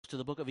to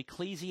the book of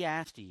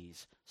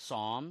Ecclesiastes,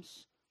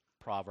 Psalms,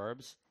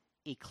 Proverbs,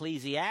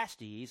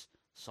 Ecclesiastes,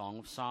 Song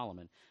of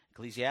Solomon.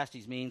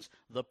 Ecclesiastes means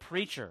the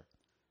preacher.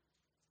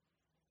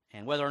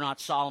 And whether or not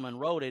Solomon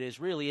wrote it is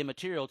really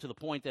immaterial to the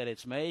point that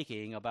it's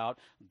making about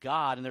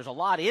God. And there's a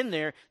lot in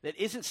there that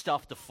isn't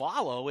stuff to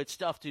follow. It's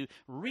stuff to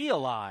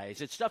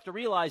realize. It's stuff to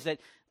realize that,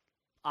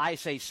 I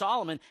say,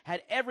 Solomon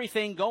had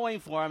everything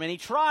going for him, and he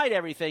tried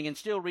everything and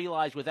still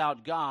realized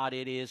without God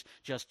it is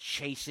just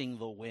chasing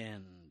the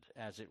wind,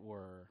 as it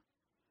were.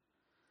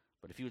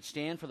 But if you would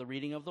stand for the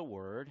reading of the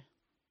Word,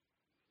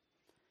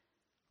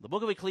 the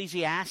book of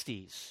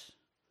Ecclesiastes,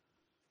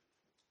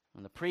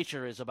 when the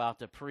preacher is about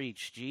to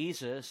preach,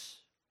 Jesus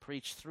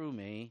preached through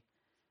me,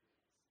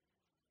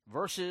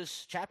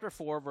 chapter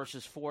 4,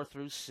 verses 4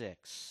 through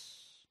 6.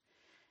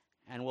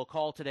 And we'll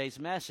call today's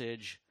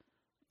message,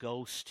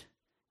 Ghost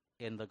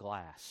in the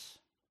Glass.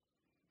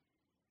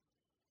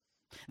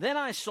 Then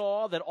I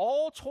saw that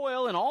all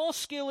toil and all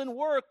skill in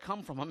work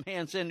come from a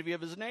man's envy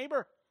of his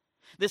neighbor.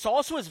 This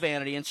also is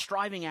vanity and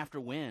striving after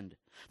wind.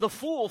 The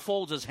fool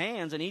folds his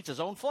hands and eats his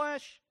own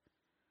flesh.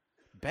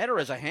 Better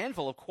is a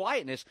handful of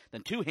quietness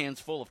than 2 hands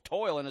full of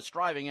toil and a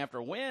striving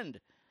after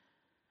wind.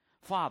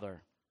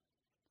 Father,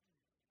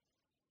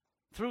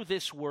 through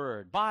this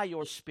word, by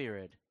your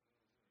Spirit,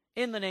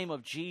 in the name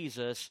of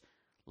Jesus,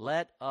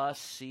 let us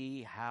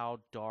see how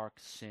dark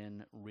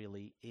sin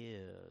really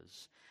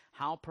is,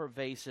 how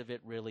pervasive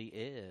it really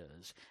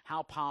is,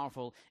 how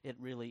powerful it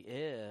really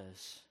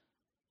is,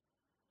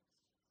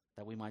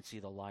 that we might see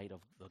the light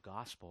of the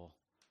gospel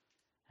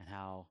and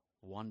how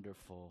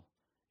wonderful,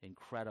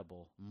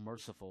 incredible,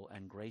 merciful,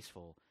 and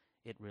graceful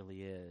it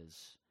really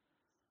is.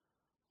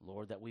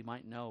 Lord, that we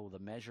might know the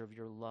measure of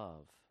your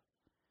love.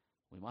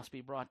 We must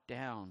be brought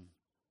down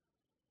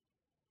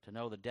to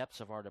know the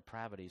depths of our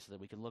depravity so that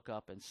we can look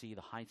up and see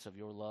the heights of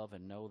your love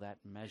and know that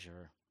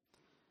measure.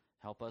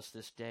 Help us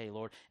this day,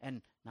 Lord,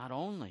 and not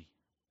only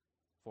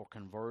for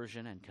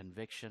conversion and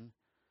conviction,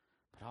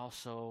 but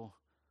also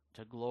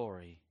to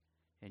glory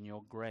in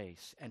your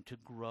grace and to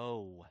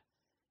grow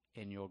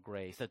in your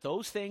grace, that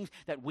those things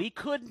that we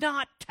could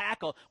not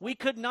tackle, we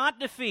could not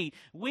defeat,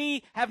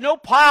 we have no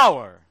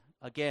power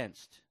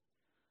against,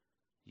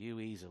 you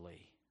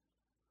easily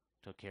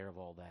took care of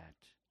all that.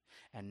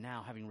 And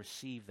now, having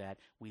received that,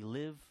 we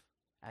live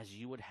as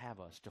you would have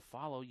us, to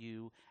follow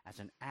you as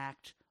an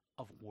act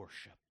of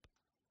worship.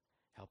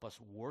 Help us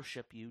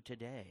worship you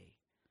today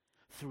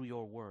through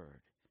your word,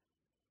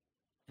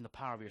 in the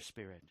power of your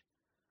Spirit,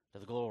 to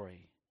the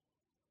glory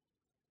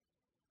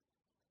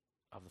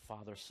of the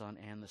Father, Son,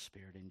 and the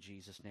Spirit. In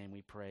Jesus' name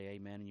we pray,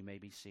 amen, and you may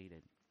be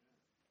seated.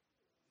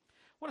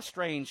 What a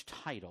strange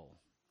title,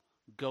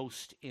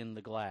 Ghost in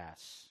the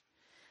Glass.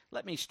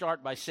 Let me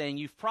start by saying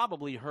you've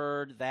probably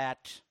heard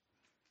that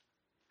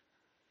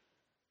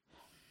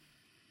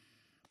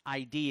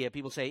idea.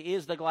 People say,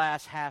 is the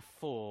glass half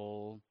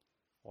full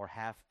or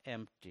half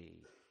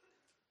empty?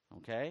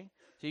 Okay?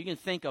 So you can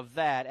think of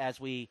that as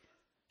we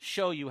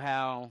show you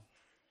how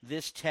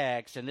this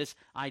text and this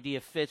idea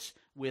fits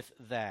with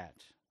that.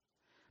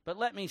 But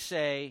let me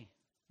say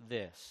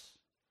this.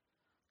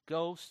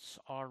 Ghosts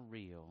are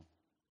real.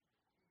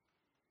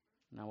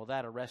 Now, will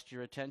that arrest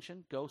your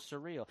attention? Ghosts are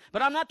real.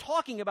 But I'm not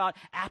talking about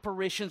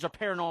apparitions or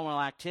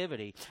paranormal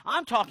activity.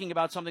 I'm talking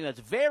about something that's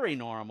very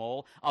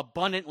normal,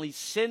 abundantly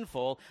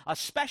sinful,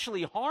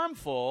 especially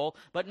harmful,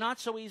 but not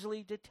so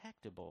easily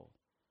detectable.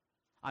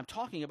 I'm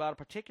talking about a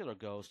particular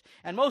ghost,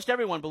 and most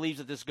everyone believes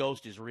that this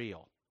ghost is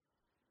real.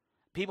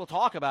 People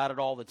talk about it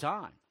all the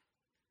time,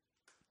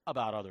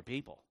 about other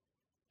people.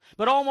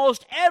 But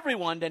almost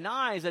everyone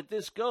denies that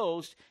this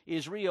ghost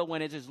is real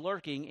when it is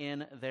lurking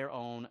in their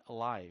own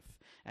life.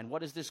 And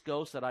what is this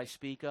ghost that I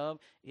speak of?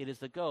 It is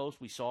the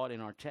ghost, we saw it in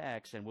our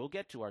text, and we'll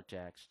get to our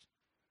text.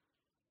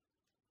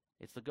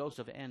 It's the ghost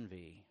of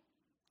envy.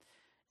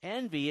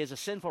 Envy is a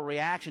sinful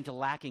reaction to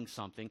lacking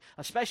something,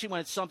 especially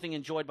when it's something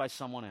enjoyed by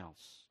someone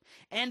else.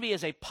 Envy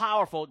is a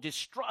powerful,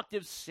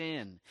 destructive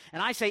sin.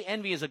 And I say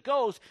envy is a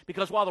ghost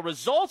because while the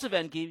results of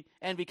envy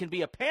can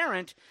be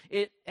apparent,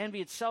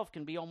 envy itself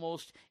can be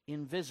almost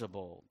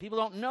invisible. People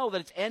don't know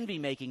that it's envy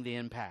making the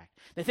impact.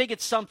 They think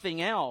it's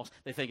something else.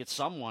 They think it's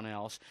someone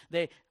else.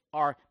 They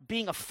are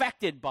being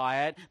affected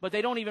by it, but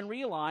they don't even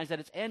realize that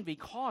it's envy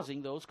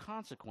causing those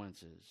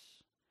consequences.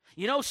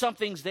 You know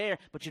something's there,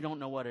 but you don't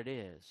know what it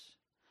is.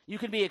 You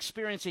can be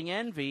experiencing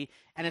envy,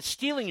 and it's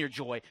stealing your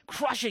joy,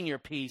 crushing your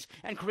peace,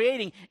 and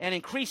creating and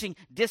increasing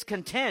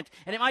discontent.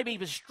 And it might be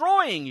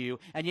destroying you,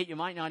 and yet you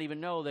might not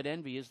even know that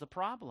envy is the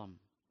problem.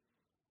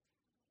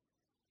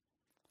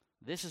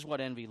 This is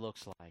what envy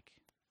looks like.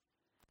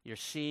 You're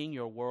seeing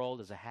your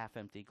world as a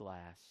half-empty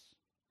glass.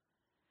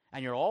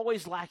 And you're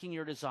always lacking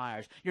your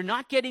desires. You're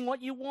not getting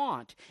what you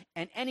want.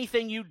 And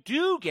anything you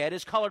do get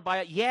is colored by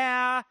it.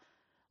 Yeah,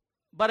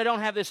 but I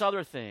don't have this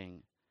other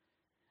thing.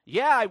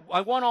 Yeah,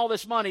 I won all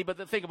this money,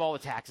 but think of all the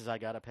taxes I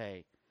got to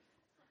pay.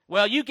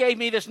 Well, you gave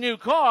me this new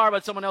car,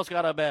 but someone else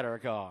got a better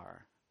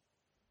car.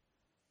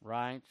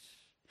 Right?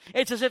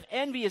 It's as if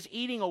envy is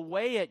eating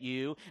away at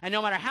you, and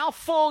no matter how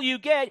full you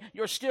get,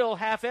 you're still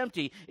half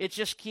empty. It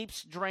just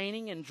keeps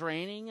draining and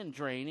draining and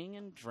draining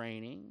and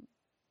draining.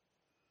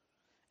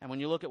 And when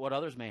you look at what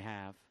others may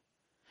have,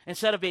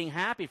 instead of being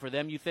happy for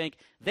them, you think,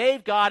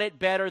 they've got it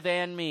better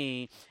than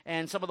me.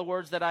 And some of the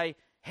words that I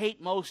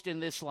hate most in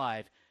this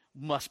life,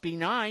 must be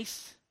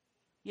nice.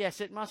 Yes,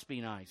 it must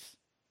be nice.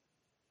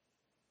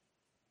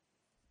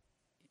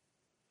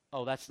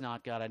 Oh, that's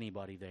not got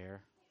anybody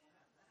there.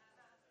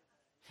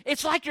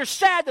 It's like you're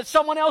sad that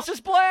someone else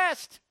is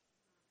blessed.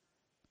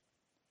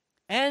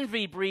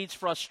 Envy breeds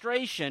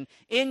frustration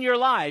in your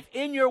life,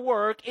 in your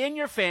work, in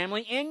your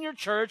family, in your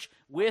church,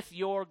 with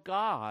your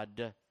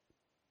God.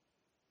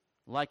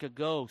 Like a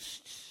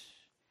ghost,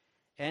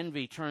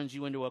 envy turns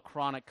you into a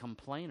chronic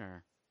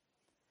complainer.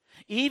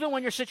 Even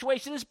when your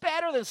situation is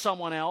better than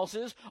someone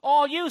else's,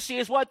 all you see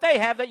is what they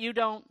have that you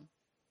don't.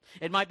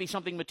 It might be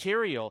something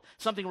material,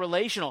 something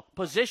relational,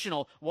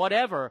 positional,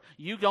 whatever.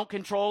 You don't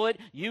control it,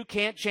 you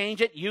can't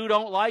change it, you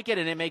don't like it,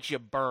 and it makes you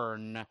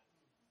burn.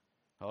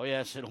 Oh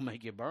yes, it'll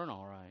make you burn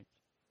all right.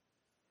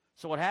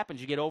 So what happens?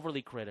 You get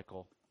overly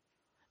critical,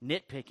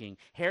 nitpicking,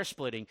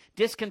 hair-splitting,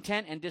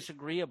 discontent and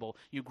disagreeable.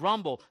 You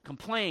grumble,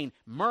 complain,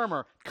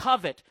 murmur,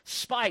 covet,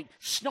 spite,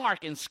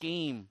 snark, and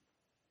scheme.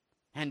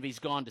 Envy's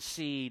gone to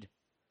seed.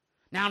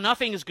 Now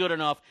nothing is good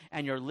enough,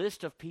 and your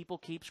list of people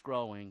keeps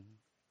growing.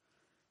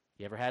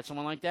 You ever had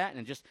someone like that?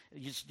 And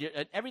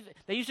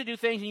they used to do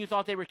things and you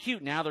thought they were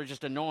cute. Now they're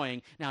just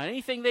annoying. Now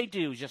anything they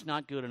do is just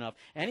not good enough.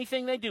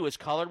 Anything they do is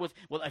colored with,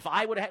 well, if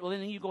I would have, well,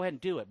 then you go ahead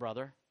and do it,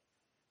 brother,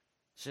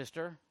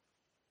 sister.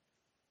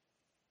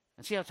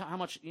 And see how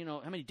much,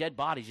 how many dead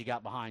bodies you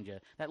got behind you.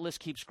 That list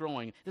keeps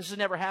growing. This has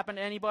never happened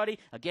to anybody.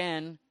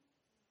 Again,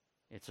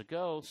 it's a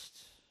ghost.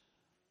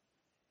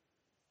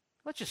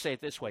 Let's just say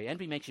it this way.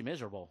 Envy makes you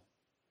miserable.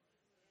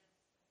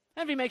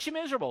 Envy makes you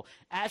miserable.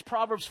 As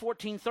Proverbs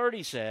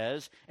 14:30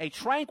 says, a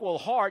tranquil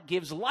heart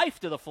gives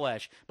life to the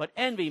flesh, but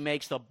envy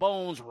makes the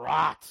bones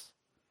rot.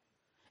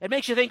 It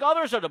makes you think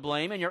others are to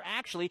blame, and you're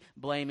actually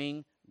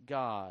blaming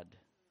God.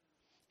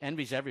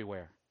 Envy's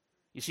everywhere.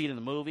 You see it in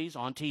the movies,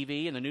 on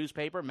TV, in the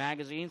newspaper,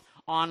 magazines,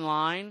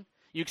 online.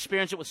 You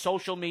experience it with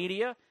social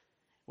media,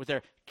 with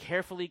their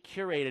carefully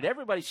curated,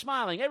 everybody's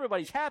smiling,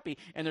 everybody's happy,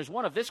 and there's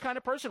one of this kind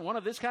of person, one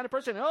of this kind of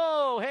person.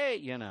 Oh, hey,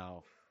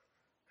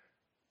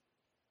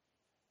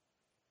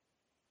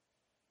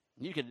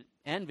 You can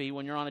envy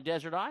when you're on a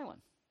desert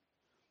island.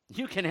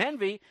 You can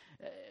envy.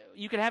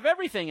 You can have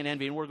everything in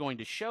envy, and we're going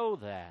to show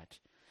that.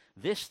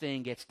 This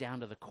thing gets down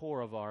to the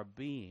core of our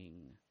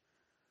being.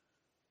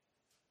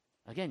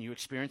 Again, you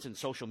experience it in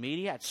social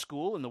media, at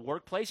school, in the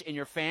workplace, in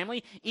your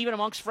family, even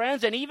amongst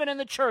friends, and even in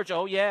the church.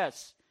 Oh,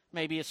 yes,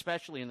 maybe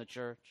especially in the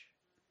church.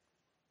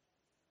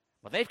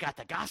 Well, they've got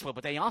the gospel,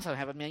 but they also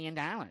have $1 million.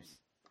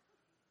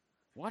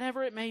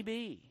 Whatever it may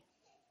be.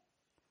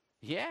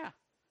 Yeah.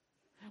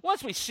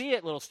 Once we see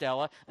it, little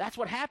Stella, that's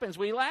what happens.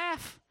 We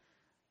laugh.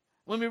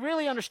 When we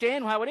really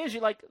understand how it is,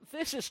 you're like,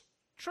 this is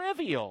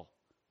trivial.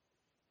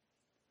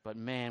 But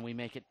man, we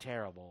make it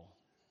terrible.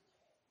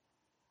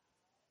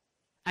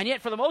 And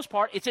yet, for the most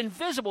part, it's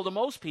invisible to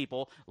most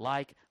people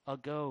like a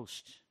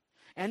ghost.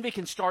 Envy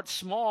can start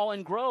small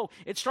and grow.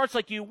 It starts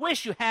like you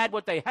wish you had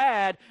what they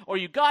had, or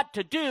you got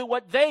to do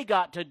what they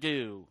got to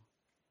do.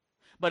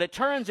 But it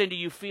turns into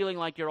you feeling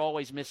like you're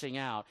always missing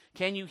out.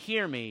 Can you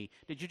hear me?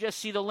 Did you just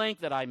see the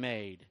link that I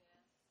made?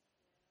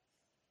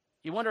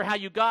 You wonder how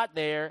you got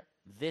there.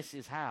 This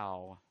is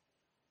how.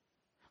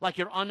 Like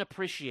you're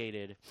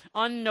unappreciated,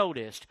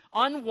 unnoticed,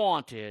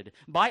 unwanted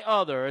by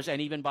others and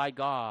even by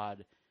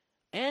God.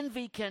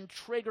 Envy can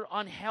trigger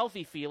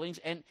unhealthy feelings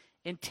and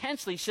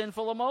intensely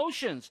sinful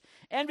emotions.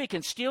 Envy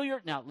can steal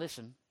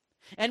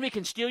envy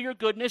can steal your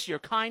goodness, your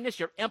kindness,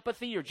 your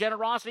empathy, your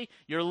generosity,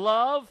 your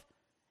love,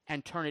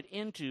 and turn it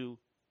into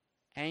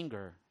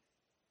anger,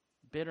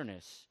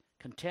 bitterness,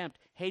 contempt,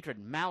 hatred,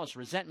 malice,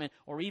 resentment,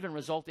 or even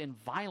result in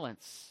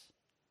violence.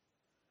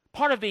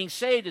 Part of being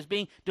saved is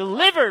being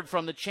delivered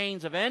from the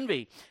chains of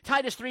envy.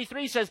 Titus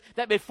 3:3 says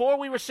that before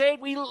we were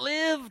saved, we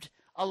lived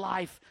a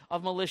life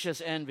of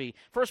malicious envy.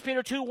 1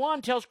 Peter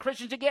 2:1 tells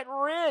Christians to get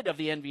rid of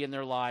the envy in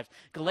their lives.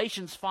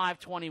 Galatians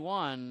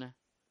 5:21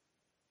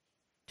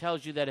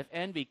 tells you that if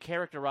envy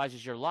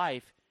characterizes your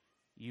life,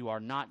 you are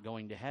not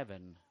going to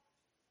heaven.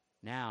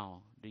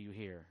 Now, do you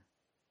hear?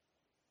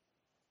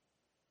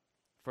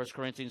 1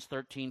 Corinthians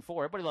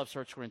 13:4. Everybody loves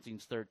 1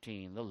 Corinthians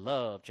 13, the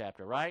love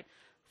chapter, right?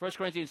 1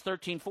 Corinthians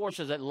 13:4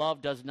 says that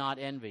love does not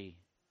envy.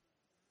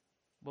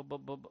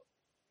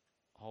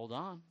 Hold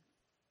on.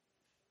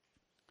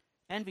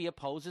 Envy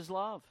opposes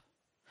love.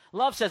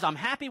 Love says, I'm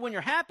happy when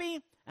you're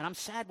happy, and I'm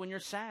sad when you're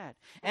sad.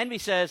 Envy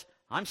says,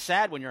 I'm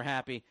sad when you're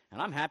happy,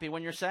 and I'm happy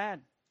when you're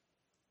sad.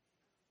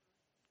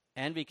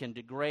 Envy can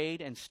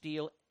degrade and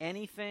steal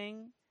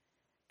anything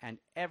and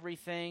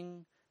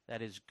everything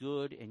that is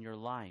good in your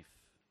life.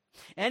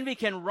 Envy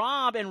can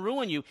rob and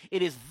ruin you.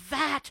 It is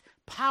that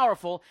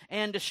powerful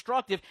and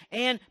destructive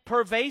and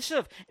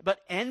pervasive.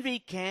 But envy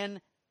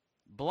can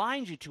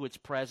blind you to its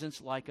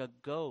presence like a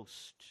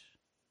ghost.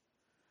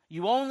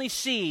 You only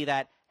see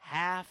that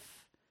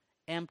half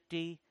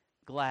empty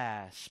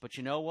glass. But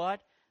you know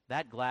what?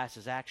 That glass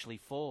is actually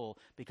full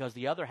because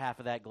the other half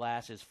of that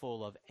glass is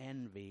full of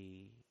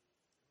envy.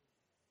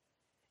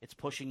 It's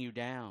pushing you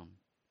down.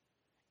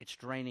 It's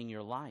draining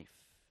your life.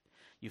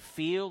 You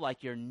feel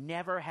like you're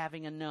never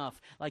having enough,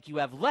 like you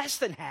have less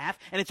than half,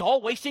 and it's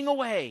all wasting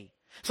away.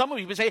 Some of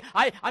you would say,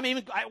 I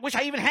wish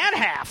I even had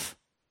half.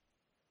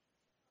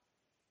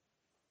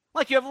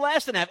 Like you have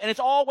less than half, and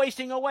it's all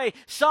wasting away.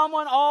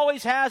 Someone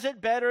always has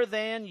it better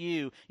than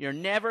you. You're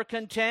never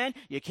content.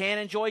 You can't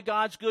enjoy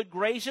God's good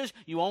graces.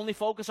 You only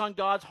focus on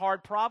God's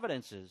hard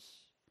providences.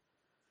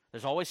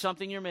 There's always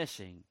something you're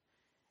missing.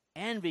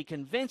 Envy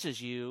convinces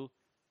you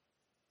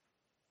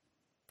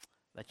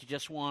that you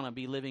just want to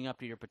be living up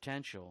to your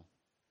potential.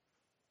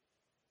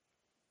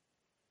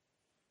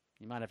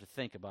 You might have to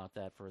think about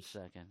that for a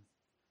second.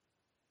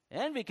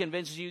 Envy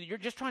convinces you you're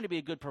just trying to be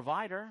a good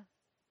provider.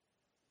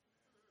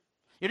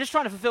 You're just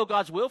trying to fulfill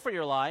God's will for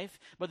your life.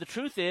 But the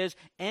truth is,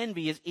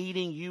 envy is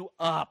eating you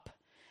up.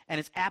 And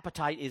its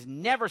appetite is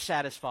never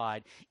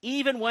satisfied.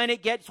 Even when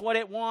it gets what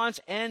it wants,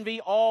 envy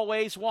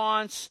always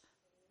wants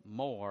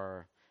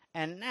more.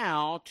 And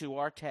now to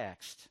our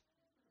text.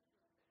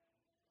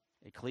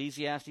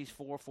 Ecclesiastes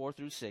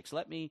 4:4-6.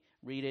 Let me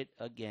read it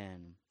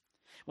again.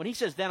 When he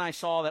says, then I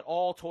saw that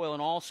all toil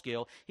and all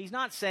skill, he's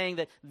not saying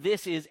that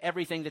this is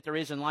everything that there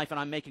is in life and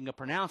I'm making a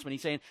pronouncement.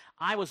 He's saying,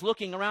 I was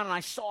looking around and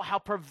I saw how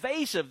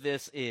pervasive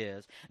this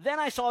is. Then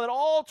I saw that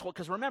all toil,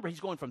 because remember, he's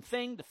going from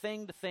thing to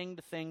thing to thing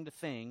to thing to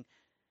thing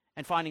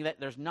and finding that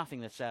there's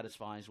nothing that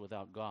satisfies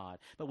without God.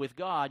 But with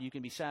God, you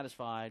can be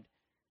satisfied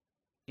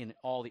in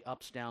all the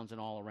ups, downs, and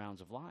all arounds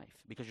of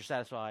life because you're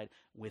satisfied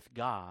with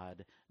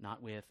God,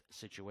 not with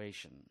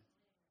situation.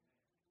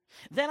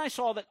 Then I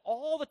saw that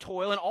all the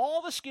toil and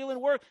all the skill and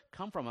work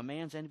come from a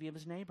man's envy of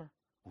his neighbor.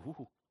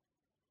 Ooh.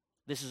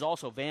 This is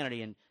also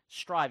vanity and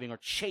striving or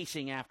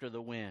chasing after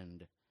the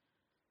wind.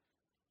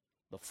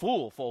 The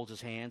fool folds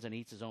his hands and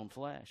eats his own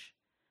flesh.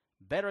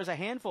 Better is a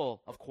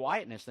handful of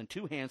quietness than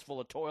 2 hands full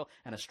of toil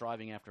and a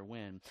striving after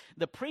wind.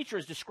 The preacher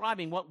is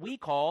describing what we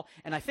call,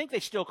 and I think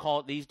they still call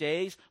it these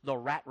days, the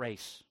rat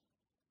race.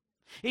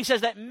 He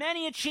says that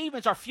many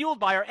achievements are fueled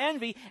by our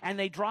envy, and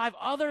they drive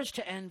others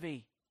to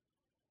envy.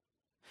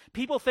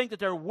 People think that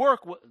their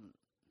work...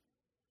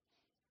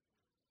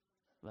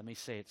 Let me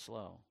say it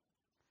slow.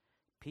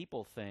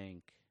 People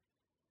think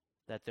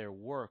that their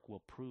work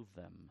will prove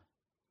them,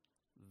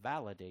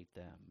 validate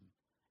them,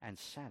 and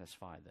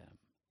satisfy them.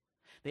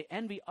 They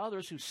envy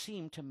others who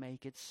seem to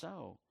make it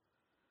so.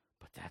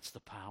 But that's the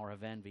power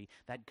of envy.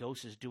 That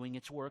ghost is doing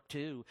its work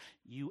too.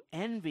 You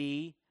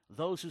envy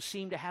those who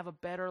seem to have a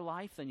better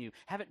life than you,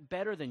 have it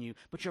better than you,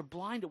 but you're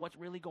blind to what's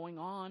really going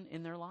on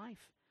in their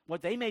life,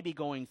 what they may be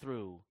going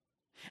through.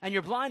 And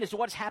you're blind as to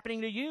what's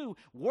happening to you.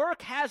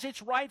 Work has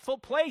its rightful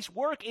place.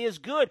 Work is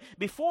good.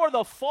 Before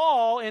the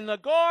fall in the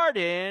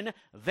garden,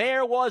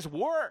 there was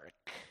work.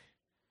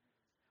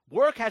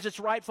 Work has its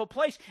rightful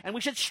place, and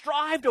we should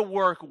strive to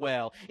work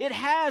well. It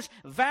has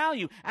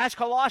value. As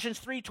Colossians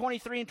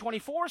 3:23 and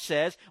 24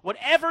 says,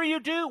 whatever you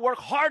do, work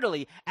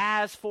heartily,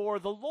 as for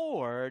the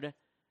Lord,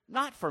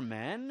 not for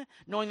men,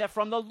 knowing that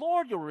from the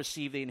Lord you'll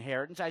receive the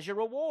inheritance as your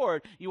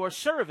reward. You are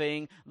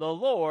serving the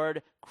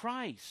Lord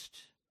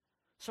Christ.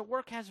 So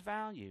work has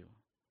value.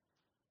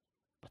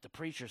 But the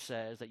preacher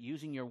says that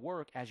using your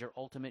work as your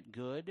ultimate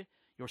good,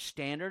 your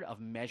standard of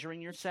measuring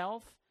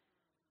yourself,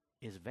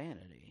 is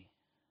vanity.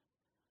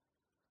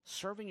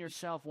 Serving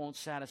yourself won't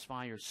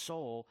satisfy your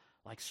soul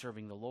like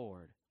serving the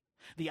Lord.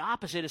 The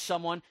opposite is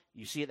someone,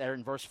 you see it there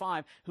in verse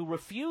 5, who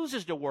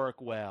refuses to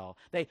work well.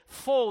 They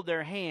fold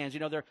their hands,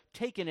 they're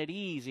taking it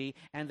easy,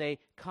 and they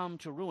come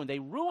to ruin. They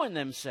ruin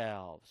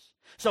themselves.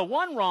 So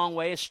one wrong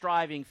way is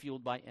striving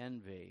fueled by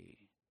envy.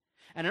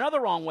 And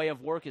another wrong way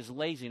of work is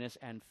laziness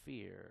and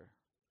fear.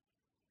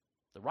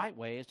 The right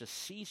way is to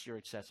cease your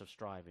excessive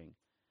striving.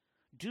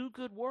 Do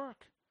good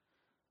work,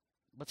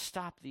 but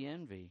stop the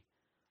envy.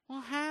 Well,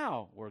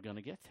 how? We're going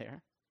to get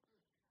there.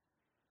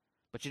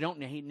 But you don't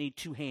need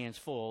 2 hands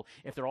full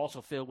if they're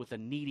also filled with the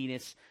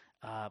neediness,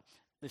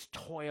 this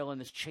toil and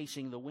this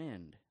chasing the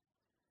wind.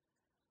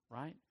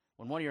 Right?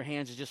 When one of your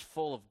hands is just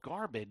full of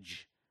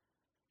garbage,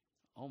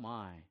 oh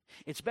my.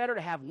 It's better to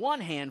have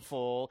one hand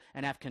full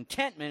and have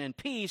contentment and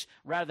peace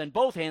rather than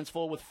both hands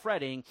full with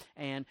fretting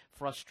and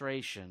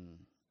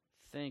frustration.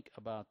 Think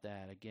about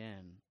that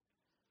again.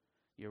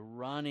 You're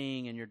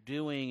running and you're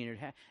doing,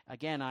 and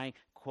again, I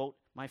quote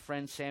my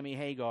friend Sammy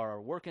Hagar,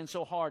 working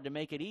so hard to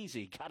make it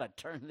easy. Got to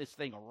turn this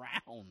thing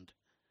around.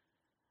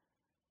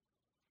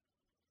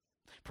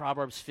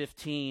 Proverbs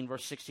 15,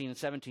 verse 16 and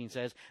 17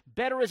 says,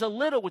 better is a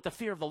little with the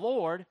fear of the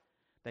Lord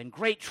than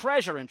great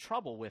treasure and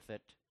trouble with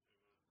it.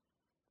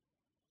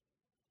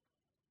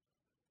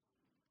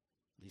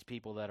 These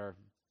people that are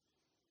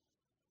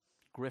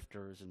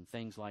grifters and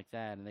things like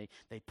that, and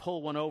they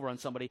pull one over on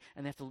somebody,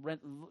 and they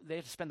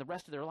have to spend the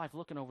rest of their life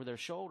looking over their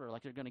shoulder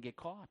like they're going to get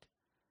caught.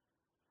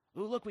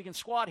 Ooh, look, we can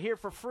squat here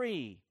for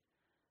free.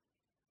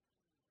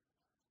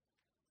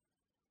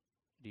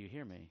 Do you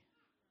hear me?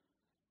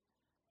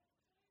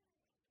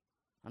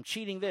 I'm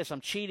cheating this,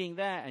 I'm cheating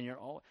that, and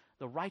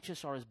the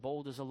righteous are as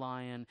bold as a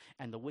lion,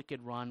 and the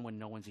wicked run when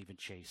no one's even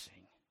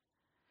chasing.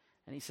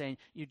 And he's saying,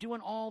 you're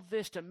doing all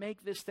this to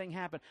make this thing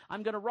happen.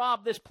 I'm going to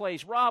rob this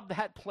place, rob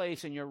that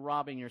place, and you're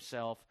robbing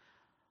yourself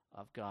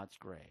of God's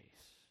grace.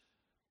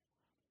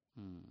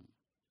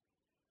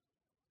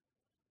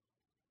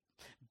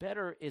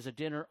 Better is a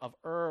dinner of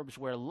herbs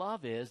where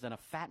love is than a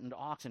fattened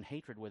ox and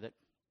hatred with it.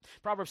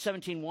 Proverbs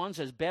 17:1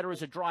 says, better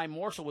is a dry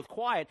morsel with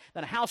quiet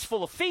than a house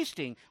full of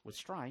feasting with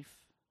strife.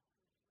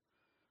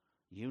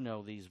 You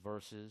know these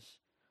verses.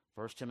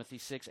 1 Timothy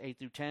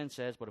 6:8-10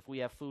 says, but if we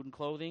have food and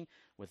clothing,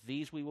 with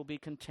these we will be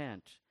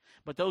content.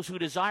 But those who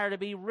desire to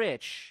be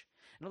rich,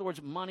 in other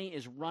words, money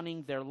is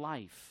running their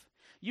life.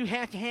 You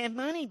have to have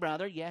money,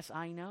 brother. Yes,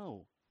 I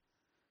know.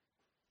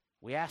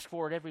 We ask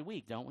for it every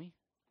week, don't we?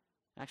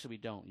 Actually, we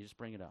don't. You just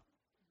bring it up.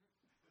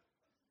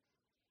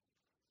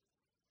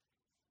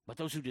 But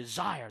those who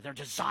desire,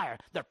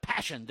 their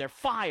passion, their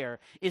fire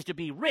is to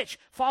be rich,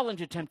 fall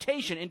into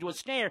temptation, into a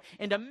snare,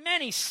 into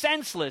many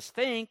senseless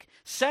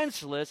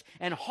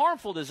and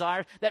harmful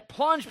desires that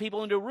plunge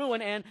people into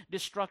ruin and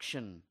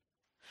destruction.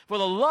 For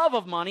the love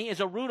of money is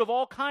a root of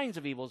all kinds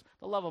of evils.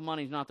 The love of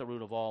money is not the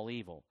root of all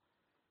evil,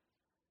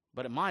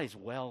 but it might as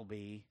well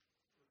be.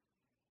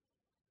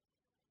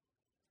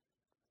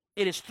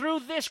 It is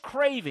through this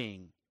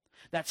craving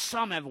that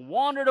some have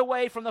wandered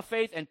away from the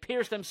faith and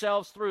pierced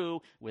themselves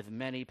through with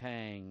many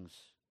pangs.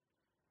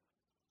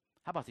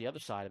 How about the other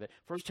side of it?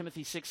 1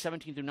 Timothy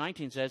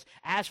 6:17-19 says,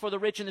 as for the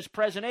rich in this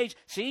present age,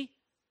 see,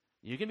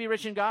 you can be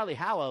rich and godly,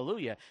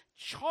 hallelujah.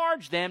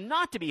 Charge them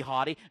not to be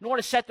haughty, nor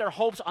to set their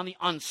hopes on the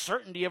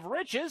uncertainty of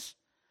riches,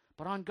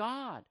 but on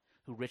God,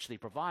 who richly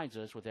provides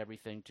us with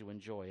everything to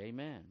enjoy.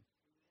 Amen.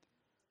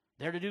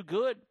 They're to do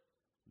good.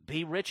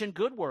 Be rich in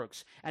good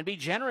works, and be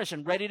generous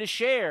and ready to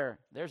share.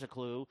 There's a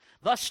clue.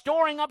 Thus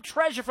storing up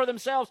treasure for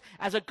themselves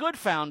as a good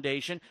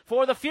foundation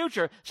for the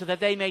future, so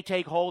that they may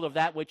take hold of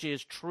that which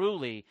is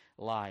truly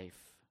life.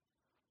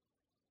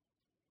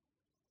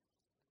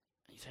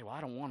 You say, well,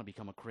 I don't want to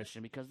become a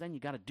Christian, because then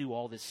you got to do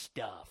all this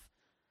stuff.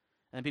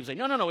 And people say,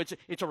 no,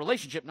 it's a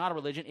relationship, not a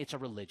religion. It's a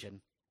religion.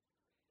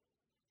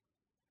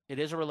 It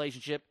is a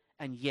relationship.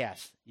 And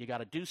yes, you got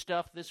to do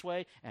stuff this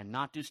way and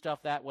not do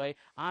stuff that way.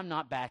 I'm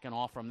not backing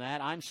off from that.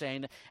 I'm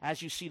saying that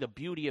as you see the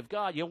beauty of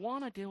God, you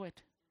want to do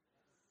it.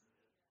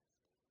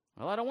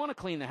 Well, I don't want to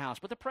clean the house,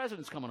 but the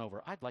president's coming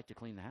over. I'd like to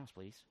clean the house,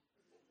 please.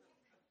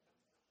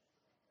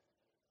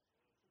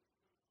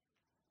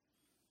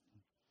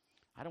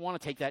 I don't want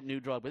to take that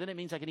new drug, but then it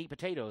means I can eat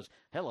potatoes.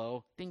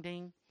 Hello, ding,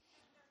 ding.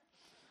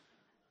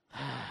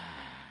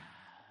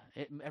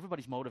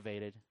 Everybody's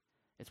motivated.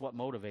 It's what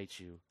motivates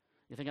you.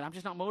 You're thinking, I'm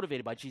just not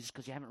motivated by Jesus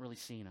because you haven't really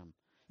seen him.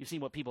 You've seen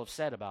what people have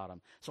said about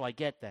him. So I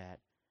get that.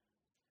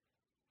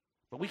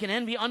 But we can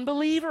envy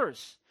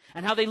unbelievers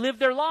and how they live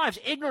their lives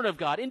ignorant of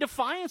God, in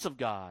defiance of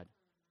God.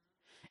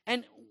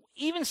 And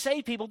even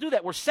saved people do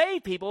that. We're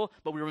saved people,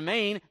 but we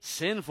remain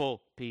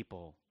sinful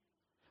people.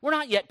 We're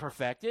not yet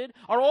perfected.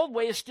 Our old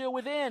way is still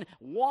within,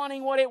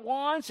 wanting what it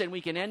wants, and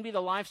we can envy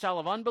the lifestyle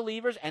of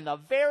unbelievers and the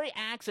very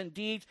acts and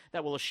deeds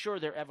that will assure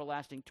their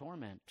everlasting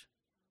torment.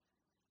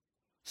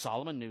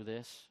 Solomon knew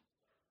this.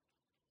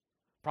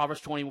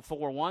 Proverbs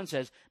 24:1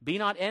 says, be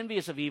not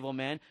envious of evil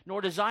men, nor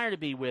desire to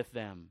be with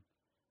them.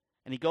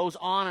 And he goes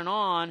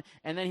on,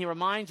 and then he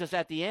reminds us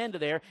at the end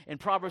of there, in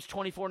Proverbs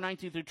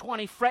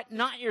 24:19-20, fret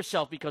not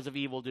yourself because of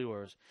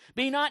evildoers.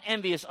 Be not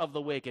envious of the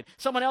wicked.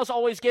 Someone else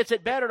always gets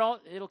it better,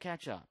 it'll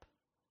catch up.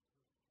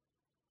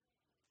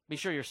 Be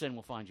sure your sin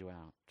will find you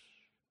out.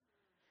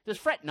 It says,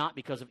 fret not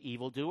because of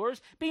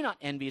evildoers. Be not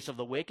envious of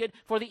the wicked,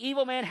 for the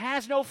evil man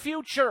has no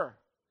future.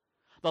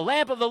 The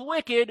lamp of the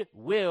wicked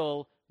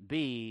will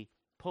be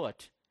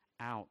put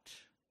out.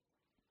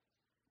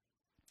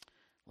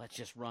 Let's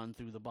just run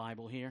through the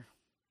Bible here.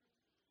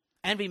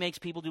 Envy makes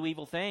people do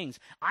evil things.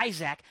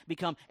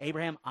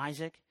 Abraham,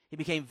 Isaac, he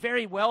became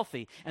very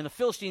wealthy. And the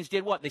Philistines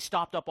did what? They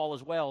stopped up all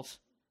his wells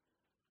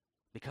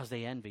because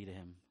they envied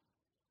him.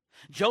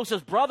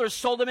 Joseph's brothers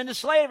sold him into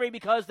slavery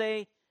because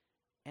they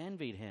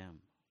envied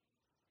him.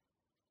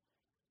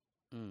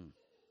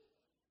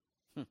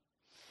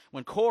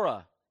 When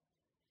Korah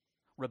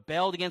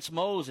rebelled against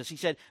Moses, he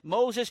said,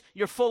 Moses,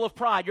 you're full of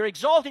pride. You're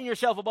exalting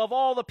yourself above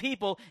all the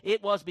people.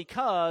 It was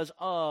because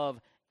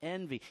of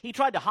envy. He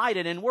tried to hide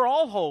it, and we're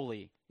all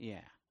holy.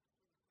 Yeah.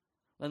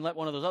 Then let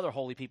one of those other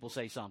holy people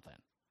say something.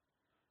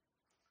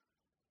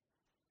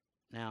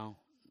 Now,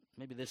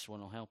 maybe this one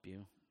will help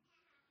you.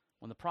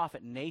 When the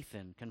prophet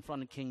Nathan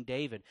confronted King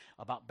David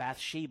about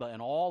Bathsheba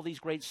and all these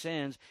great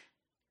sins,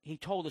 he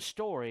told a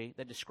story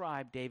that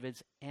described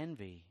David's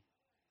envy.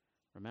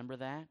 Remember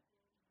that?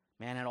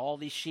 Man had all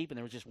these sheep, and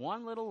there was just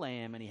one little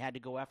lamb, and he had to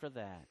go after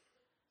that.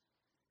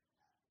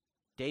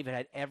 David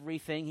had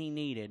everything he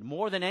needed,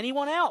 more than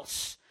anyone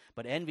else,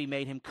 but envy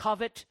made him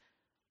covet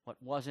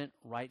what wasn't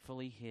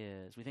rightfully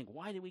his. We think,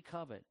 why did we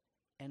covet?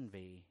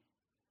 Envy.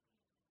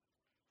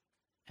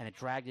 And it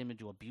dragged him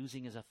into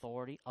abusing his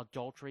authority,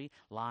 adultery,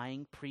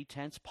 lying,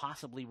 pretense,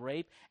 possibly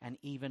rape, and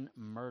even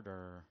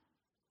murder.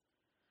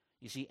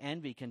 You see,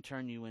 envy can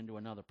turn you into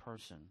another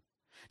person.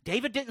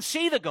 David didn't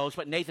see the ghost,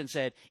 but Nathan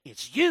said,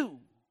 "It's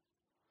you.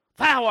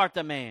 Thou art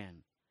the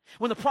man."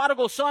 When the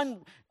prodigal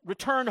son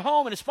returned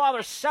home and his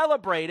father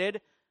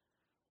celebrated,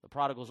 the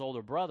prodigal's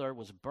older brother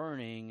was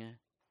burning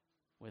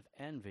with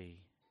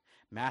envy.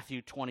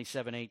 Matthew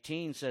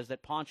 27:18 says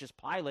that Pontius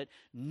Pilate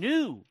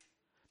knew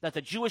that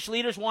the Jewish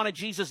leaders wanted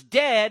Jesus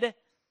dead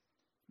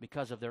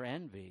because of their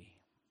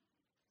envy.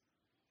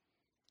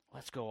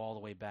 Let's go all the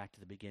way back to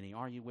the beginning.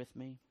 Are you with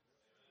me?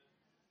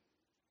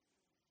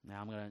 Now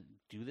I'm going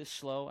to do this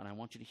slow, and I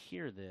want you to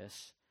hear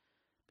this,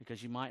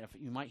 because you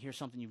might hear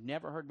something you've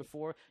never heard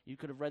before. You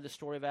could have read the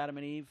story of Adam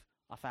and Eve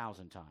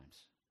 1,000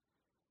 times.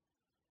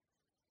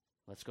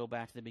 Let's go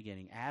back to the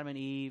beginning. Adam and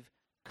Eve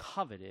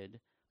coveted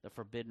the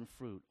forbidden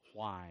fruit.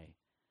 Why?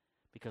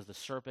 Because the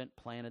serpent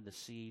planted the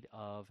seed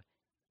of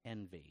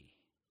envy.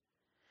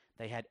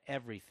 They had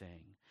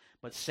everything,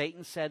 but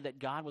Satan said that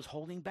God was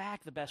holding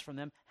back the best from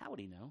them. How would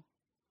he know?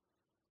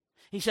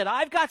 He said,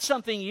 "I've got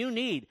something you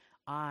need.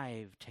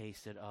 I've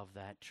tasted of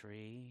that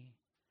tree.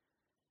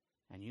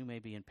 And you may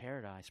be in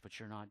paradise, but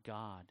you're not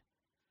God.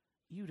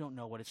 You don't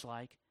know what it's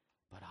like,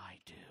 but I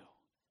do.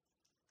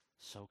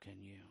 So can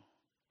you."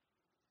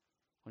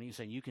 When he was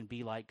saying you can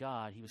be like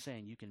God, he was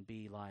saying you can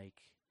be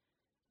like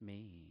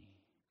me.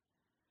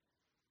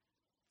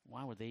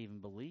 Why would they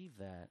even believe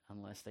that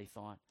unless they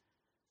saw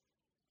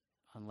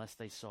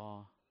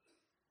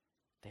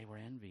they were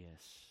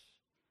envious?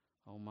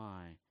 Oh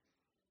my.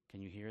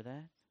 Can you hear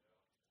that?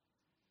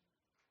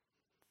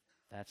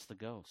 That's the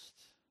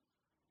ghost.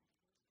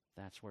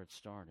 That's where it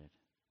started.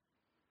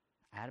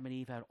 Adam and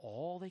Eve had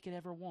all they could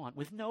ever want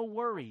with no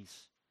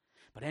worries.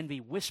 But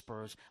envy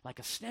whispers like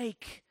a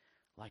snake,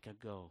 like a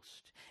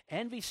ghost.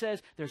 Envy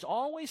says there's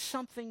always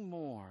something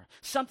more,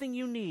 something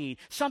you need,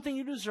 something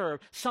you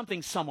deserve,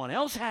 something someone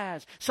else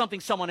has, something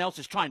someone else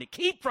is trying to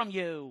keep from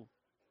you.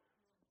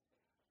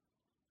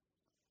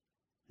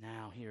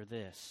 Now hear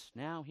this.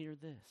 Now hear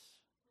this.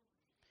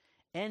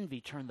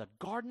 Envy turned the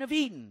Garden of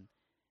Eden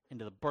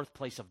into the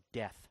birthplace of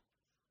death.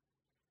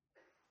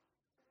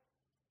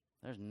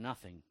 There's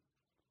nothing.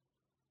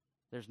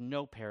 There's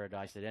no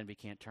paradise that envy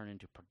can't turn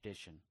into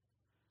perdition.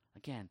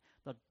 Again,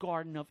 the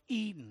Garden of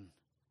Eden,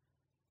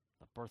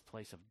 the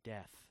birthplace of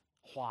death.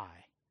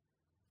 Why?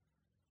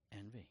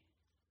 Envy.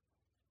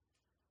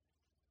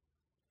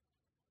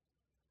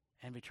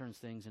 Envy turns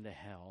things into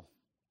hell.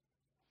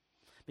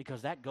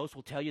 Because that ghost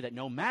will tell you that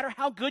no matter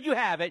how good you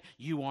have it,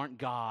 you aren't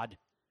God.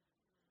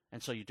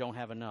 And so you don't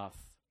have enough.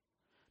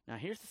 Now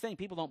here's the thing,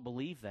 people don't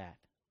believe that.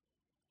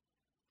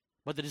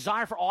 But the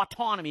desire for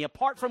autonomy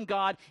apart from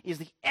God is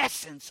the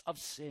essence of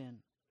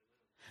sin.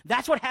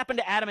 That's what happened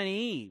to Adam and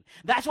Eve.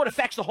 That's what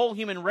affects the whole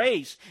human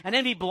race. And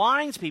envy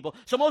blinds people.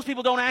 So most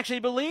people don't actually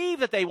believe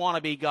that they want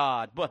to be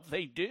God, but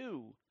they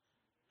do.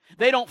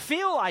 They don't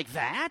feel like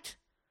that,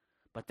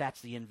 but that's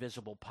the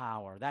invisible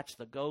power. That's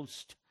the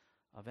ghost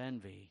of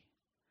envy.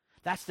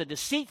 That's the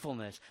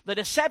deceitfulness, the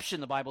deception,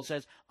 the Bible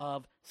says,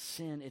 of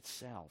sin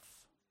itself.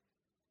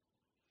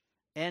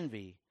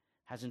 Envy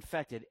has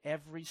infected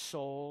every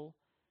soul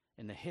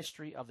in the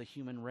history of the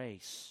human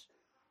race,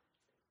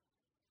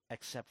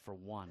 except for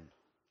one.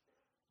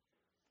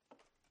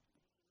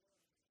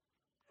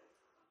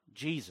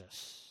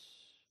 Jesus.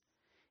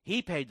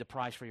 He paid the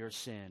price for your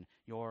sin,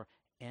 your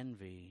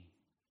envy,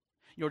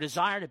 your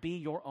desire to be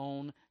your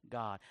own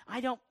God.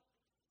 You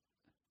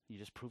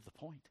just proved the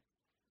point.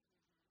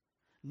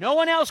 No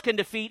one else can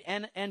defeat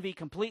envy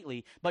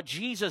completely, but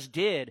Jesus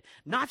did.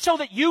 Not so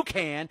that you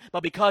can,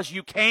 but because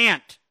you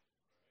can't.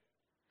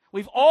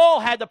 We've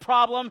all had the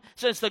problem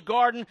since the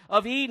Garden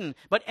of Eden,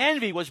 but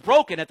envy was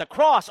broken at the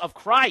cross of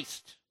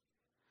Christ.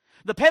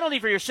 The penalty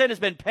for your sin has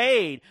been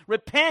paid.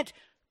 Repent,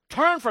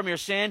 turn from your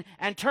sin,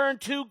 and turn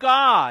to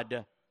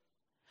God.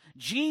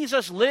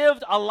 Jesus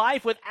lived a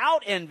life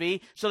without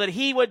envy so that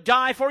he would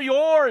die for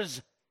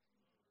yours.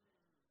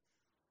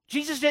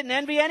 Jesus didn't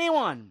envy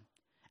anyone.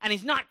 And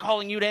he's not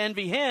calling you to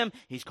envy him.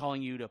 He's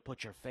calling you to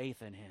put your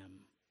faith in him.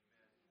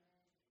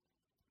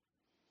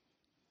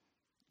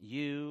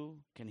 You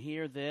can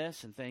hear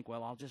this and think,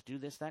 well, I'll just do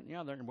this, that, and the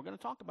other. And we're going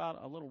to talk about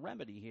a little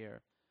remedy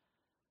here.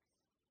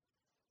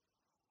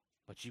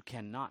 But you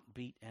cannot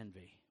beat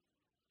envy.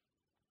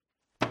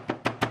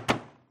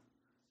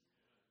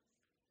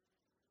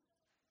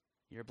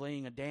 You're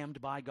being a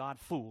damned by God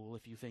fool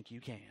if you think you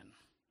can.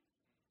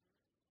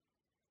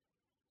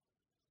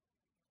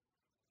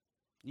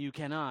 You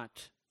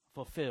cannot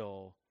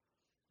fulfill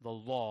the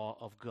law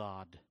of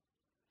God.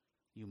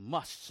 You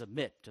must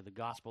submit to the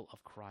gospel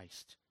of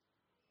Christ.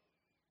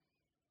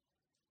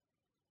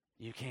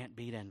 You can't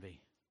beat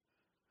envy.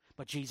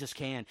 But Jesus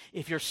can.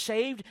 If you're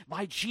saved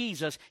by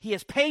Jesus, he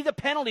has paid the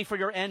penalty for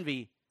your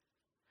envy.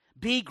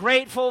 Be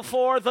grateful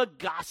for the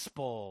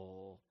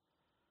gospel.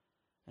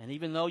 And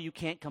even though you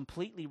can't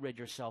completely rid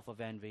yourself of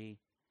envy,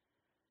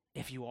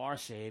 if you are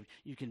saved,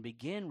 you can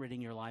begin ridding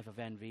your life of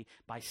envy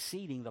by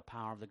seeding the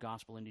power of the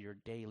gospel into your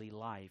daily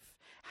life.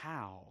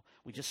 How?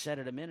 We just said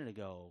it a minute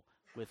ago,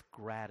 with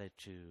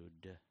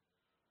gratitude.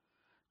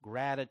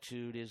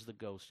 Gratitude is the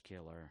ghost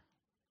killer.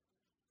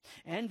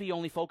 Envy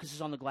only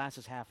focuses on the glass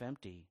as half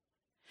empty.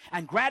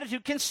 And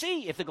gratitude can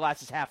see if the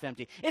glass is half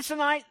empty. It's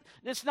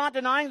not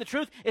denying the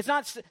truth. It's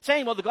not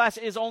saying, well, the glass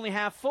is only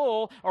half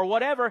full or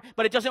whatever,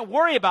 but it doesn't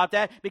worry about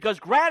that because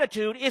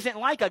gratitude isn't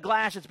like a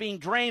glass that's being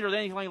drained or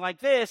anything like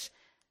this.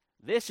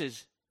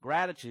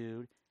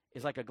 Gratitude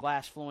is like a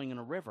glass flowing in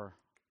a river.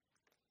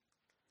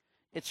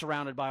 It's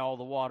surrounded by all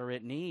the water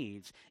it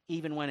needs.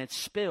 Even when it's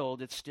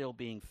spilled, it's still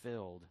being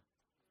filled.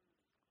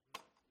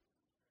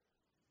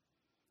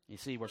 You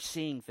see, we're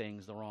seeing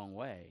things the wrong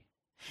way.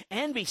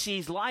 Envy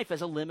sees life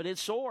as a limited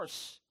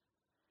source.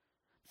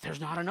 There's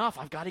not enough.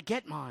 I've got to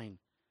get mine.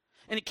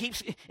 And it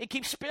keeps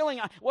spilling.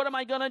 What am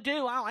I going to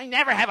do? I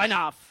never have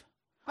enough.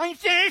 I'm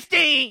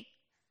thirsty.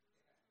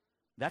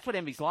 That's what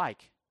envy's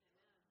like.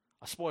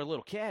 A spoiled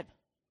little kid.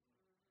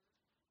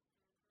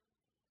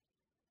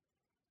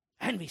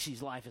 Envy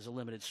sees life as a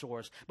limited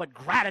source, but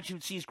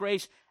gratitude sees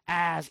grace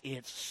as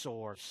its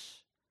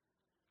source.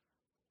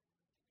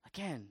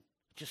 Again,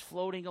 just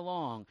floating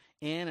along,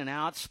 in and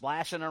out,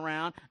 splashing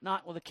around,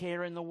 not with a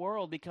care in the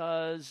world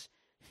because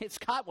it's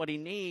got what he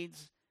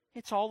needs.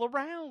 It's all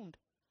around.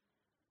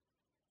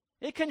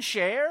 It can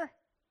share.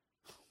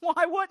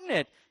 Why wouldn't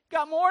it?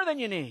 Got more than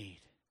you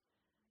need.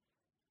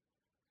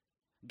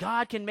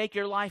 God can make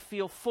your life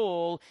feel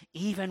full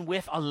even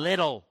with a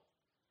little.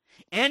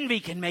 Envy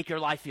can make your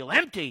life feel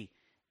empty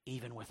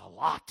even with a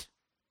lot.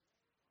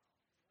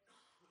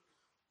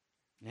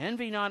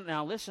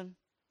 Now listen,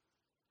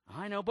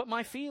 I know but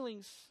my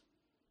feelings.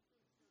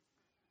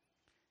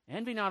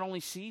 Envy not only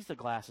sees the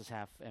glass as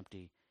half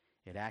empty,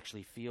 it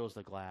actually feels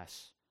the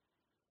glass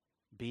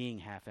being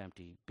half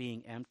empty,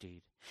 being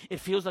emptied. It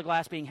feels the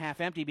glass being half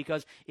empty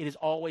because it is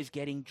always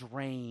getting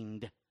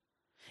drained.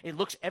 It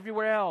looks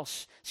everywhere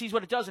else, sees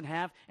what it doesn't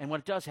have, and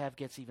what it does have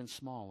gets even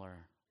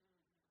smaller.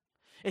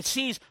 It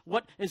sees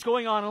what is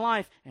going on in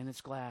life, and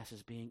its glass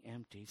is being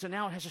emptied. So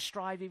now it has to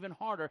strive even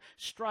harder,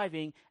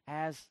 striving,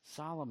 as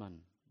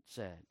Solomon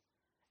said,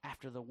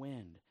 after the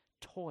wind,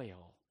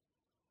 toil.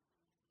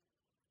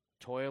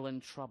 Toil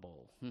and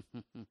trouble.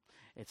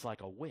 It's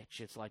like a witch.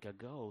 It's like a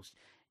ghost.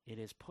 It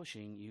is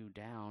pushing you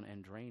down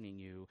and draining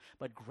you.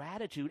 But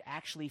gratitude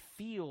actually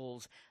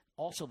feels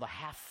also the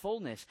half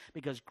fullness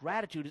because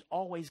gratitude is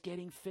always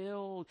getting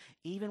filled.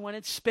 Even when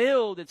it's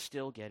spilled, it's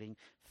still getting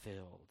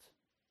filled.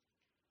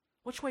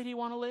 Which way do you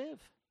want to live?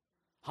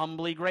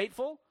 Humbly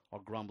grateful or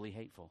grumbly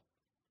hateful?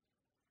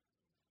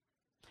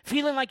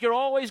 Feeling like you're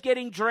always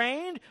getting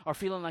drained or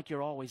feeling like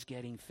you're always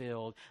getting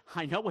filled?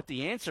 I know what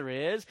the answer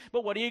is,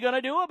 but what are you going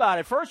to do about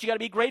it? First, you got to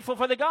be grateful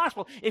for the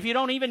gospel. If you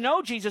don't even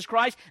know Jesus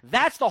Christ,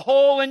 that's the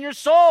hole in your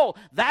soul.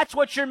 That's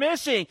what you're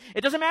missing.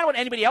 It doesn't matter what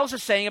anybody else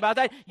is saying about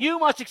that. You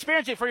must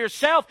experience it for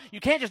yourself. You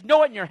can't just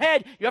know it in your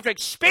head. You have to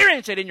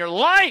experience it in your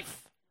life.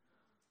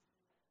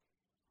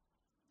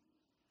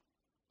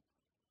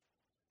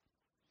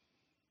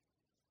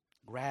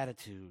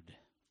 Gratitude.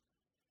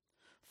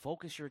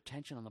 Focus your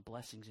attention on the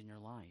blessings in your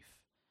life.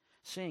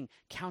 Sing,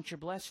 count your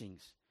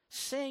blessings.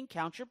 Sing,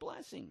 count your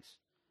blessings.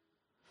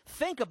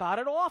 Think about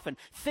it often.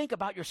 Think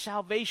about your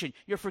salvation,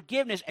 your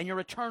forgiveness, and your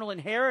eternal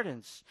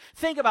inheritance.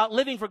 Think about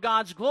living for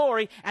God's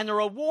glory and the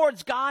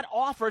rewards God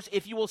offers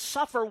if you will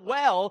suffer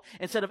well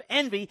instead of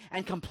envy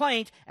and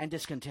complaint and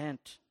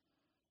discontent.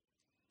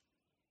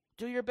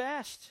 Do your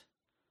best.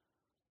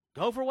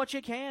 Go for what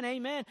you can,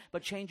 amen,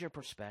 but change your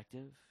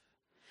perspective.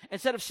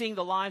 Instead of seeing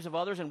the lives of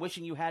others and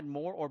wishing you had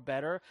more or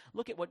better,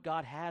 look at what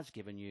God has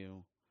given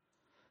you.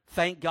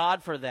 Thank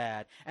God for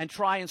that and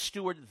try and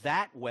steward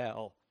that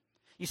well.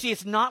 You see,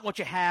 it's not what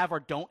you have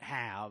or don't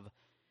have.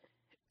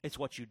 It's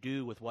what you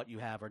do with what you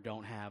have or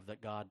don't have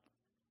that God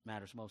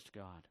matters most to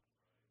God.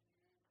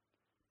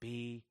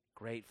 Be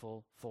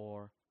grateful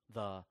for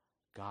the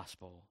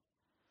gospel.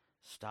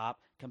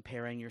 Stop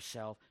comparing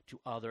yourself to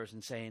others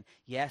and saying,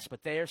 yes,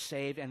 but they're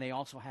saved and they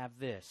also have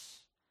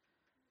this.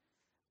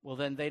 Well,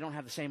 then they don't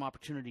have the same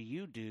opportunity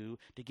you do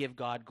to give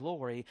God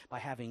glory by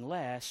having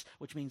less,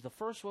 which means the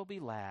first will be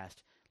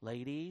last.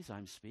 Ladies,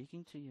 I'm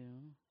speaking to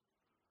you.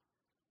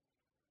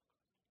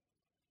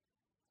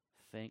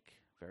 Think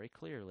very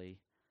clearly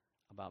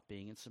about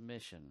being in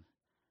submission.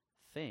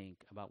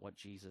 Think about what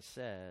Jesus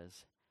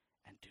says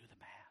and do the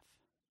math.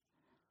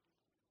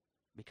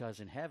 Because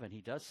in heaven, he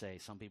does say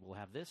some people will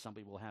have this, some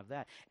people will have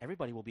that.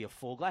 Everybody will be a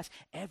full glass.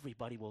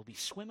 Everybody will be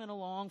swimming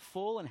along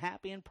full and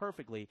happy and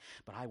perfectly.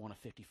 But I want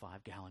a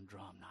 55-gallon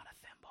drum, not a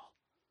thimble.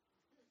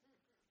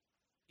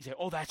 You say,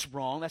 oh, that's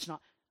wrong. That's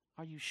not.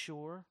 Are you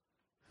sure?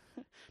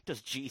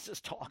 Does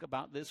Jesus talk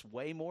about this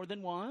way more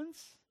than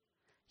once?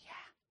 Yeah.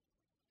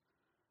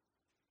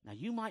 Now,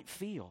 you might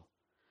feel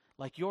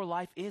like your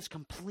life is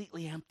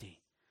completely empty.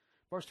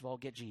 First of all,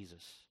 get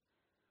Jesus.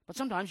 But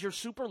sometimes you're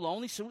super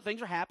lonely,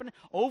 things are happening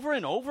over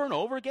and over and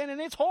over again,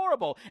 and it's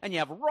horrible. And you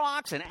have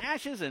rocks and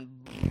ashes,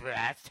 and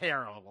that's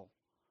terrible.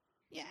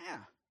 Yeah.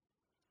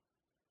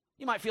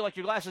 You might feel like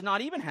your glass is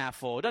not even half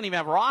full. It doesn't even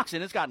have rocks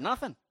in it. It's got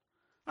nothing.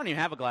 I don't even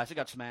have a glass. It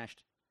got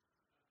smashed.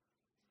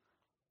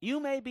 You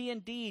may be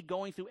indeed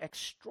going through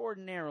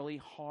extraordinarily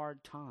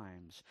hard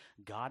times.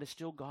 God is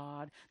still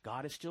God.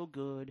 God is still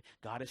good.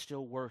 God is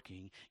still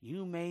working.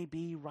 You may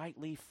be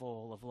rightly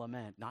full of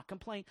lament. Not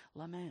complaint,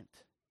 lament.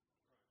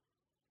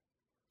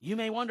 You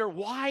may wonder,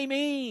 why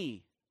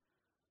me?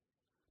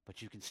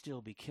 But you can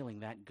still be killing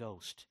that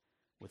ghost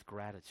with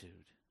gratitude.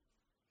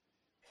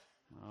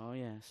 Oh,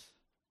 yes.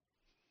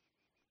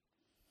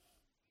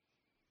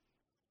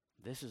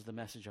 This is the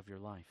message of your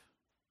life.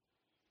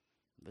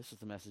 This is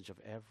the message of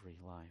every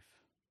life.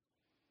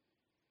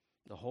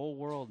 The whole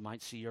world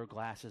might see your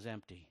glass as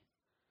empty.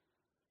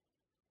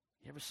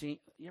 You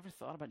ever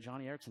thought about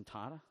Johnny Erickson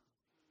Tata?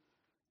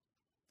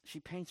 She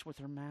paints with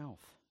her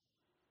mouth.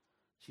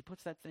 She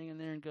puts that thing in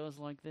there and goes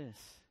like this.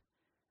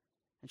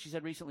 And she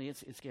said recently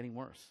it's getting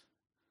worse.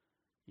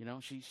 You know,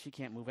 she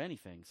can't move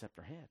anything except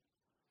her head.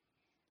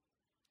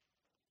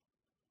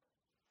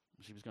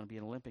 She was going to be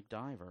an Olympic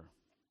diver.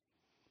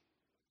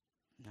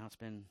 Now it's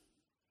been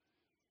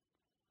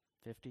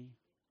 50,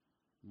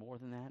 more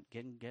than that,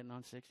 getting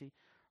on 60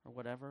 or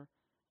whatever.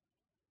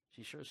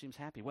 She sure seems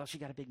happy. Well, she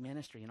got a big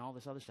ministry and all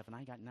this other stuff, and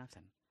I got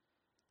nothing.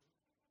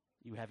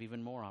 You have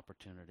even more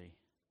opportunity.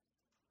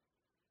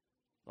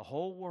 The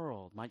whole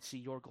world might see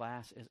your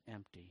glass as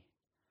empty.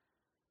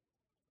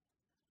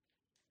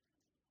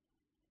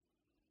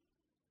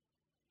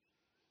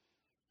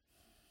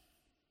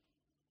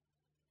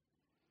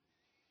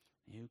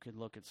 You could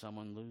look at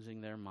someone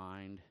losing their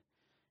mind,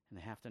 and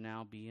they have to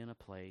now be in a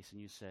place, and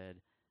you said,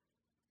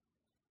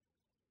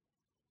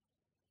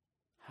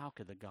 how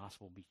could the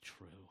gospel be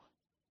true?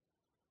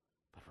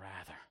 But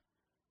rather,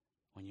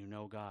 when you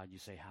know God, you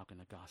say, how can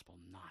the gospel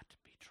not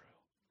be true?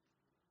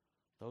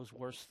 Those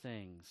worst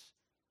things,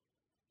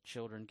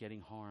 children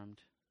getting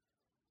harmed,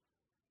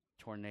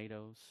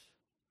 tornadoes,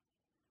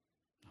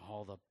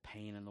 all the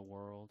pain in the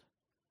world,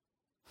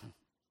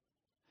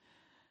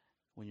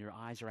 when your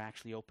eyes are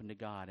actually open to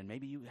God, and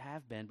maybe you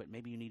have been, but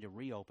maybe you need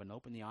to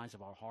open the eyes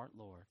of our heart,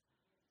 Lord.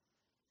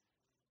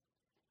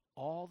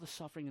 All the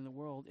suffering in the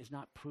world is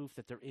not proof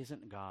that there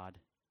isn't God.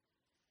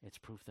 It's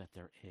proof that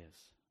there is.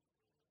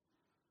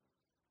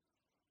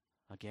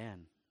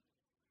 Again,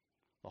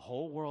 the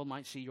whole world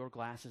might see your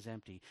glass as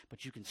empty,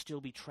 but you can still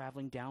be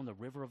traveling down the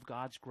river of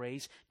God's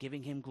grace,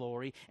 giving him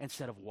glory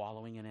instead of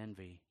wallowing in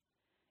envy.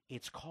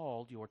 It's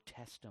called your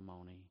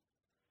testimony,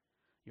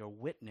 your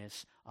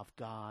witness of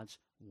God's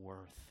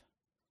worth.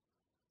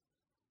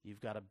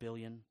 You've got $1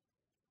 billion,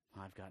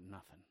 I've got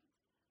nothing.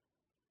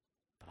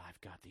 But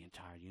I've got the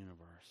entire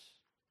universe.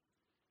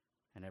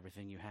 And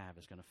everything you have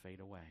is going to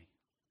fade away.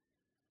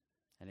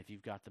 And if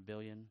you've got the $1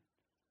 billion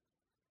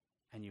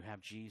and you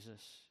have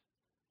Jesus,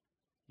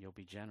 you'll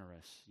be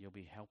generous. You'll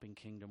be helping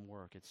kingdom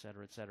work,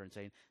 etc., and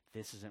saying,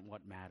 this isn't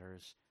what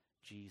matters.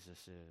 Jesus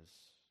is.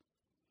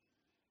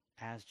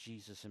 As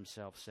Jesus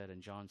himself said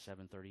in John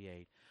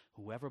 7:38,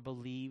 whoever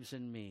believes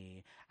in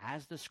me,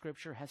 as the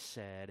scripture has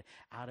said,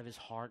 out of his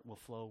heart will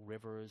flow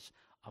rivers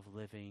of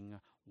living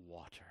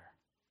water.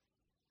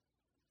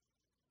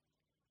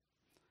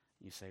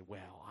 You say,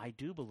 well, I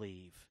do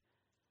believe,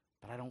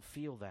 but I don't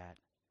feel that.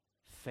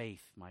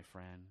 Faith, my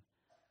friend.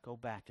 Go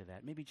back to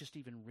that. Maybe just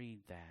even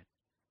read that.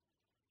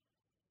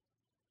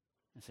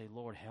 And say,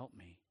 Lord, help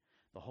me.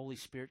 The Holy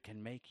Spirit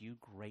can make you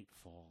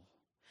grateful.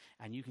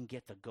 And you can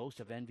get the ghost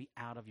of envy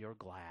out of your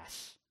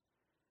glass.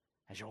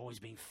 As you're always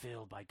being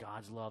filled by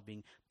God's love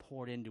being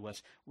poured into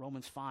us.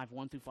 Romans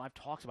 5:1-5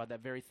 talks about that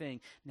very thing.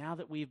 Now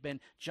that we've been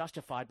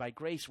justified by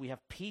grace, we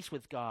have peace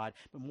with God.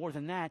 But more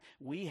than that,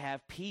 we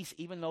have peace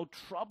even though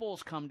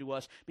troubles come to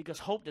us, because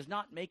hope does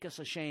not make us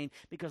ashamed,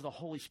 because the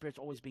Holy Spirit's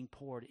always being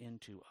poured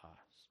into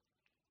us.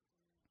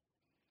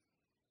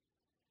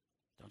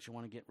 Don't you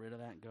want to get rid of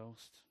that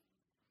ghost?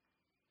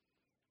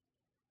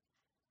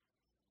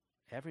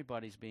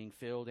 Everybody's being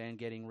filled and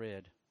getting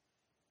rid.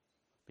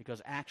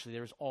 Because actually,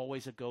 there's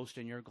always a ghost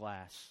in your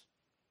glass.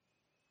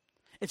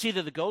 It's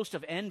either the ghost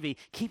of envy,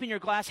 keeping your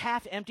glass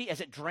half empty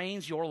as it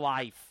drains your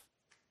life.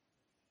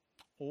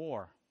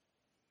 Or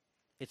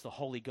it's the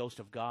Holy Ghost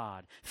of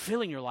God,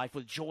 filling your life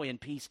with joy and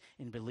peace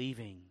in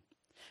believing.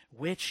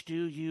 Which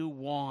do you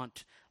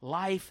want?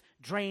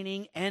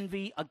 Life-draining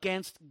envy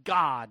against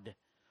God,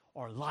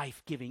 or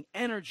life-giving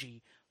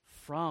energy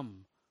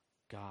from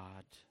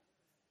God?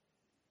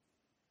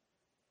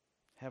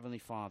 Heavenly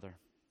Father,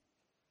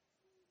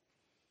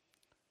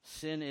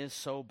 sin is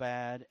so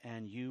bad,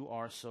 and you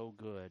are so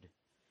good.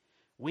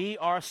 We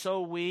are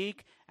so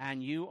weak,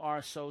 and you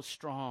are so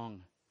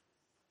strong.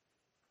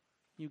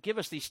 You give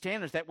us these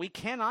standards that we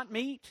cannot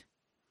meet,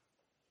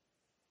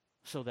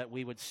 so that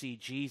we would see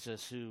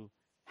Jesus who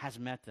has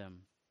met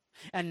them.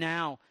 And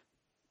now,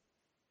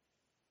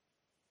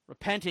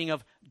 repenting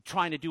of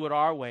trying to do it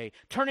our way,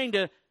 turning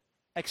to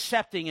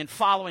accepting and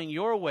following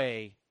your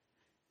way.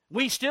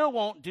 We still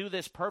won't do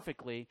this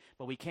perfectly,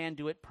 but we can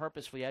do it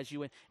purposefully as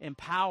you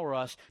empower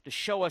us to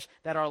show us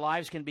that our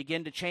lives can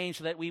begin to change,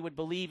 so that we would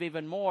believe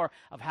even more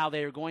of how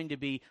they are going to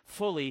be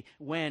fully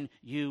when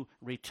you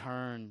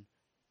return,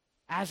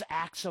 as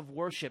acts of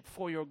worship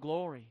for your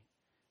glory.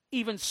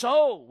 Even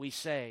so, we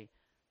say,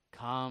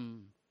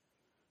 come,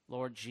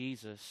 Lord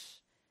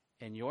Jesus,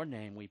 in your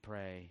name we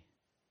pray.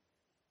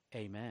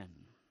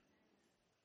 Amen.